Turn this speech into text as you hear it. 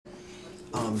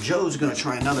Joe's going to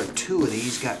try another 2 of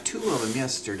these. Got 2 of them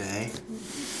yesterday.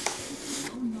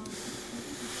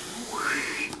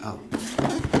 Oh.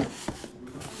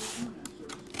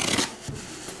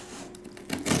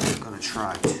 I'm going to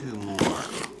try 2 more.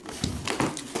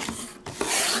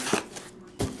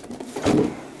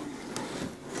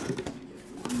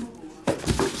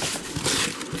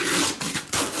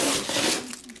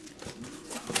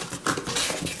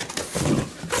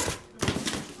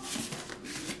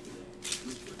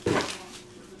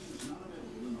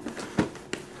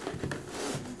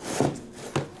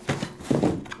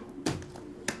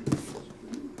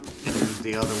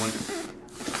 The other one,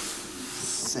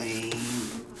 same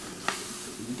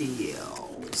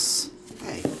deals.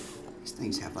 Hey, these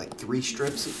things have like 3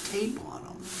 strips of tape on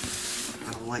them.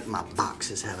 I don't like my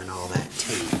boxes having all that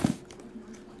tape.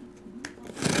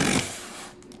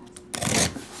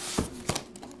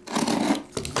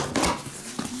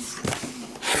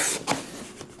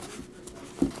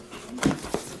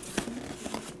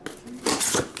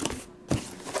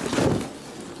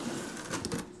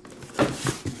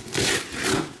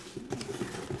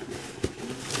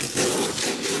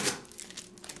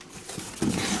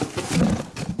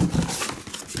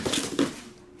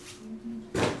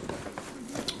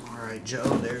 Joe,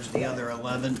 there's the other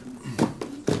 11.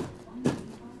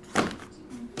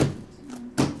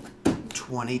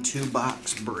 22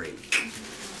 box break.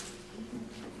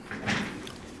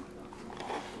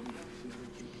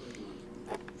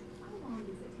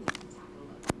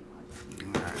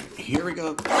 Alright, here we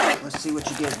go. Let's see what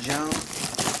you get, Joe.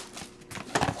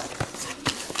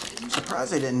 I'm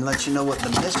surprised they didn't let you know what the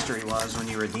mystery was when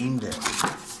you redeemed it.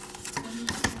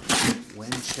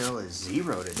 Wind chill is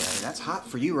 0 today. That's hot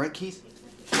for you, right, Keith?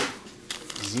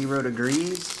 0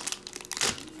 degrees.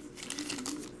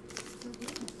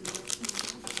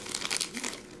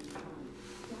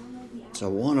 It's a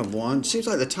 1 of 1. Seems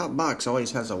like the top box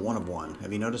always has a 1 of 1.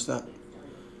 Have you noticed that?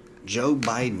 Joe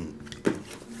Biden.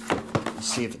 Let's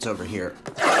see if it's over here.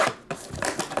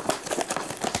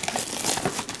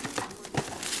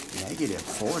 Negative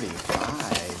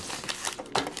 45.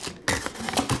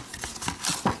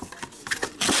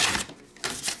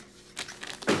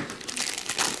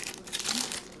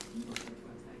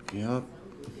 Yep.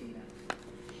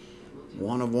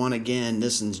 1 of 1 again.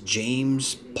 This is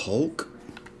James Polk.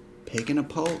 Picking a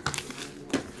Polk.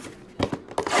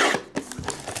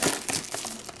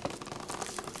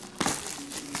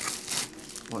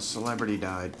 What celebrity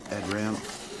died? Ed Rim.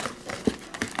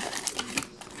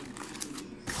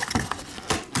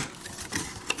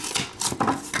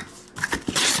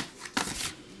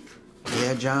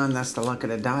 Yeah, John, that's the luck of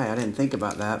the die. I didn't think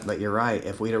about that, but you're right.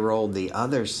 If we'd have rolled the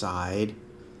other side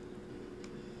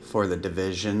for the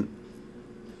division,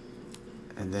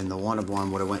 and then the 1 of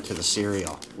 1 would have went to the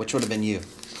cereal, which would have been you.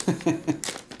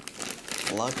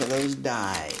 Luck of those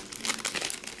die.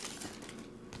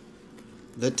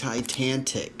 The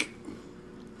Titanic.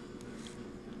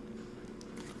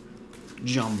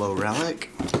 Jumbo Relic.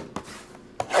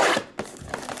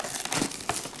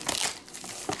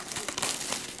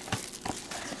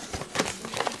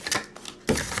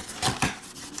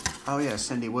 Oh yeah,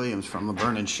 Cindy Williams from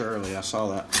Laverne and Shirley. I saw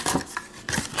that.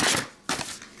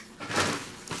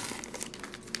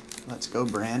 Let's go,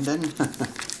 Brandon.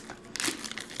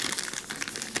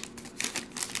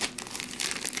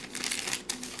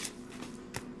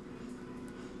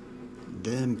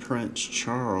 Then Prince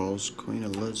Charles, Queen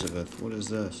Elizabeth. What is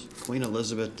this? Queen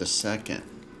Elizabeth II.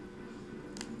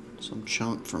 Some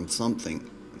chunk from something.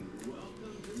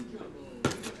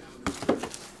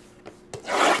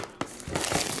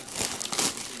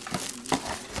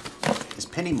 Is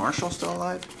Penny Marshall still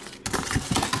alive?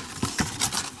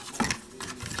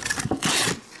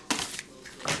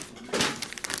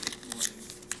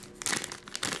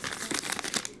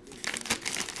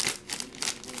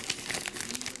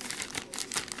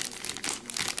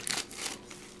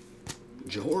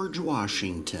 George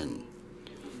Washington.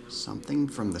 Something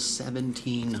from the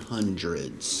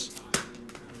 1700s.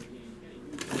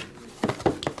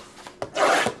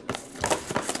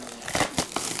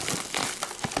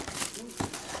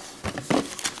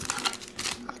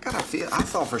 I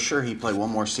thought for sure he'd play one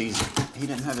more season. He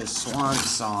didn't have his swan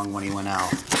song when he went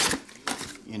out.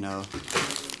 You know,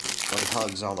 where he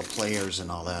hugs all the players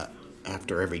and all that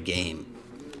after every game.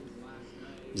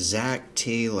 Zach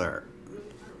Taylor.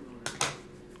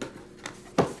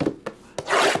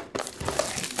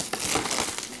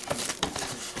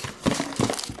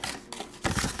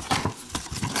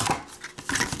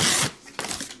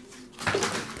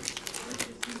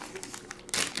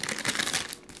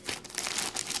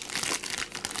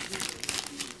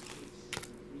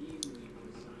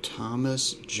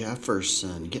 Thomas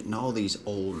Jefferson. Getting all these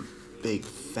old, big,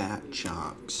 fat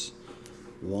chunks.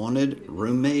 Wanted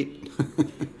roommate.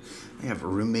 I have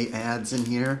roommate ads in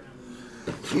here.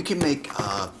 You can make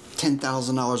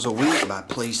 $10,000 a week by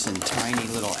placing tiny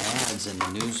little ads in the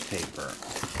newspaper.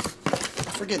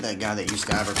 Forget that guy that used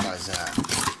to advertise that.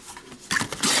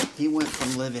 He went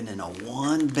from living in a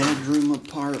one-bedroom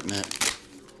apartment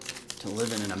to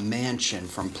living in a mansion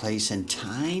from placing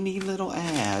tiny little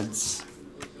ads.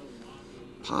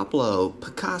 Pablo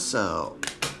Picasso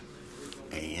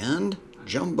and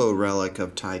jumbo relic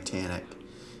of Titanic.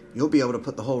 You'll be able to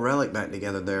put the whole relic back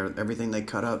together there. Everything they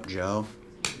cut up, Joe,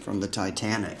 from the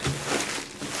Titanic.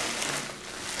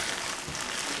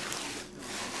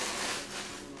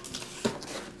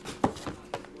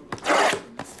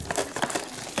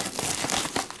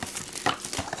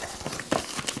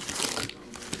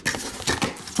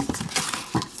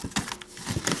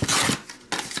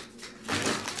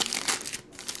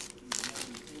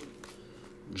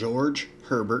 George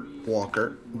Herbert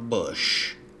Walker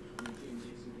Bush.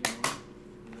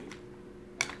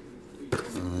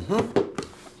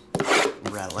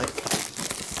 Relic.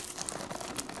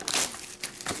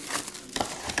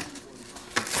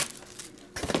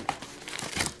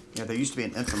 Yeah, there used to be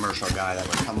an infomercial guy that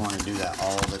would come on and do that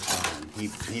all the time.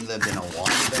 He lived in a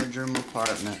one-bedroom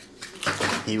apartment.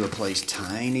 He would place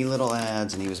tiny little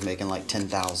ads, and he was making like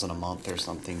 $10,000 a month or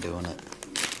something doing it.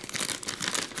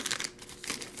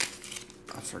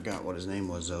 I forgot what his name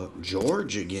was though.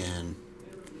 George again.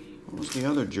 What was the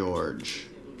other George?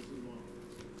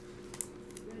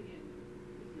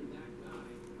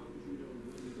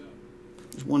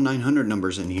 There's 1-900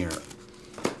 numbers in here.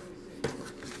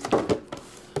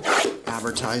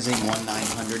 Advertising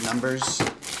 1-900 numbers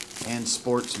and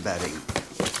sports betting.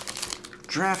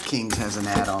 DraftKings has an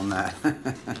ad on that.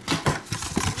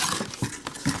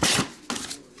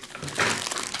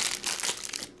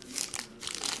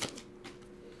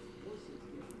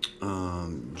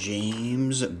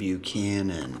 James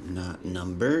Buchanan, not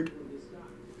numbered.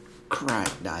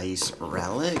 Cracked ice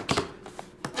relic.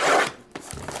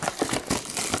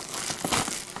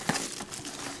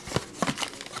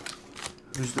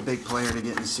 Who's the big player to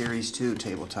get in Series 2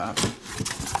 tabletop?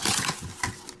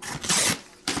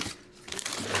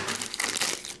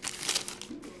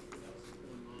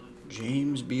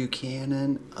 James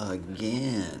Buchanan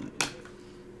again.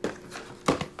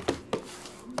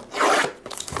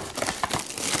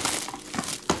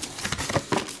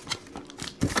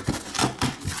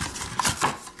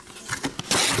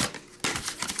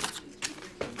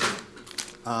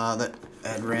 That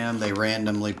at RAM, they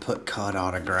randomly put cut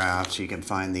autographs. You can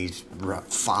find these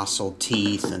fossil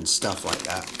teeth and stuff like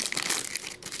that.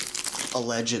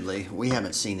 Allegedly. We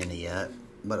haven't seen any yet,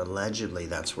 but allegedly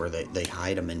that's where they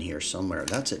hide them in here somewhere.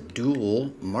 That's a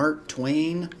dual Mark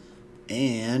Twain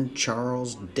and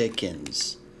Charles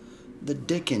Dickens. The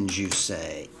Dickens, you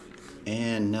say.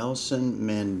 And Nelson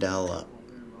Mandela.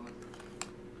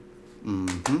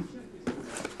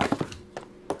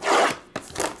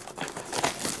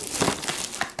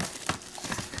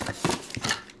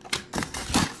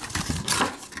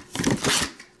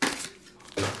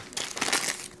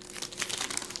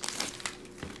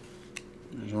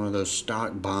 One of those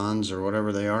stock bonds or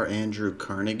whatever they are. Andrew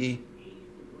Carnegie.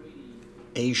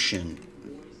 Asian.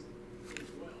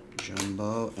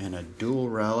 Jumbo and a dual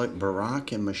relic.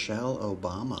 Barack and Michelle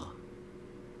Obama.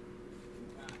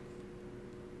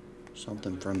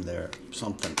 Something from there.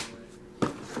 Something.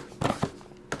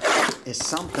 It's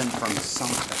something from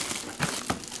something.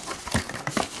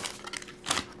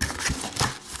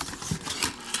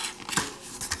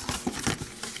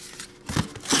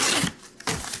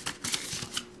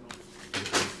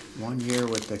 One year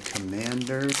with the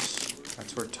Commanders.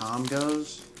 That's where Tom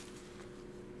goes.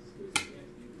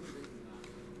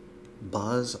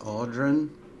 Buzz Aldrin.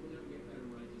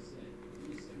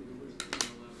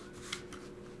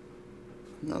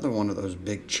 Another one of those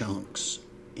big chunks.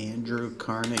 Andrew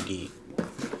Carnegie.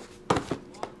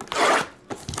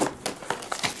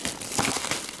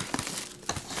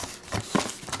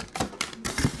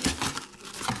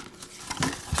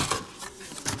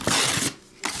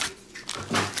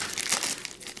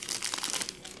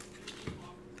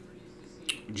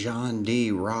 John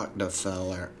D.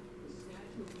 Rockefeller.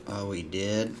 Oh, he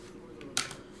did.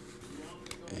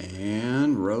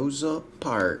 And Rosa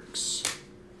Parks.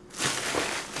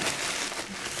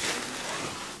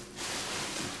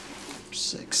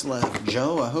 Six left.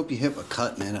 Joe, I hope you hit a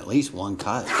cut, man. At least one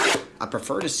cut. I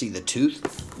prefer to see the tooth,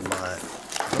 but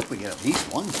I hope we get at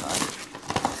least one cut.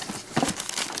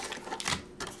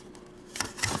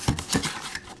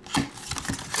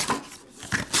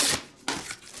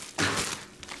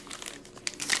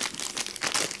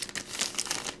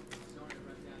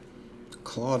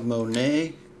 Claude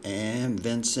Monet, and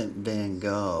Vincent van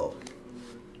Gogh.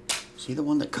 Is he the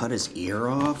one that cut his ear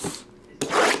off?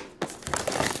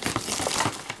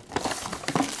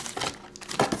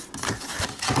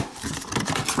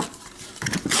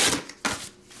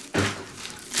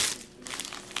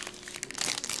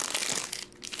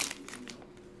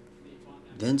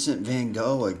 Vincent van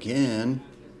Gogh again.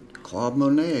 Claude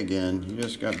Monet again. You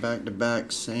just got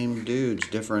back-to-back same dudes,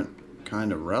 different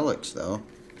kind of relics though.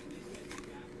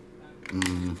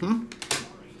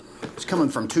 It's coming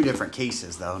from two different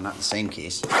cases though, not the same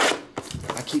case.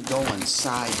 I keep going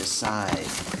side to side.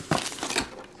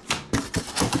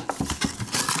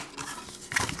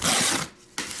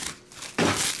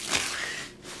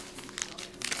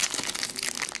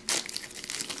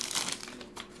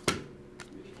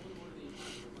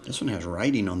 This one has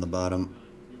writing on the bottom.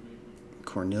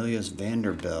 Cornelius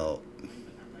Vanderbilt.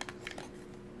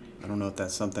 I don't know if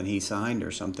that's something he signed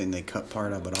or something they cut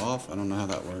part of it off. I don't know how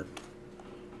that worked.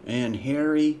 And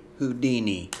Harry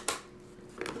Houdini.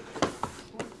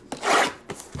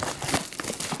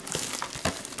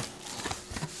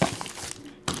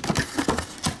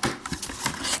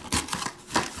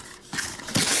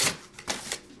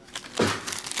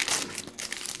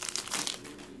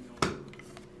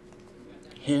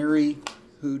 Harry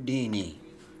Houdini.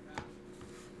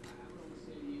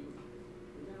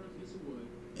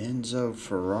 Enzo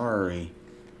Ferrari.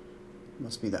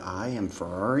 Must be the I am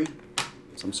Ferrari.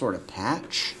 Some sort of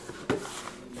patch.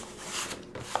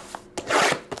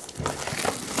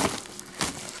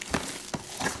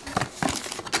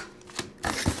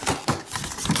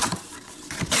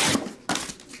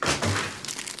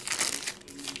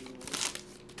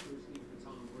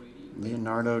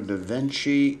 Leonardo da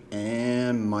Vinci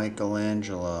and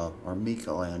Michelangelo.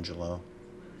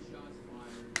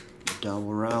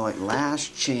 Double relic.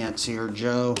 Last chance here,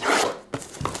 Joe.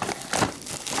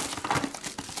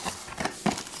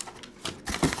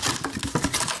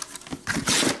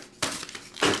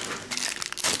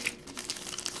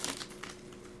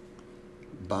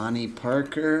 Bonnie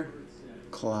Parker,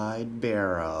 Clyde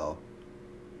Barrow.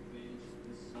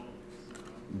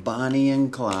 Bonnie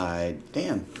and Clyde.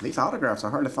 Damn, these autographs are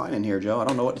hard to find in here, Joe. I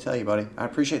don't know what to tell you, buddy. I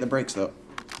appreciate the breaks, though.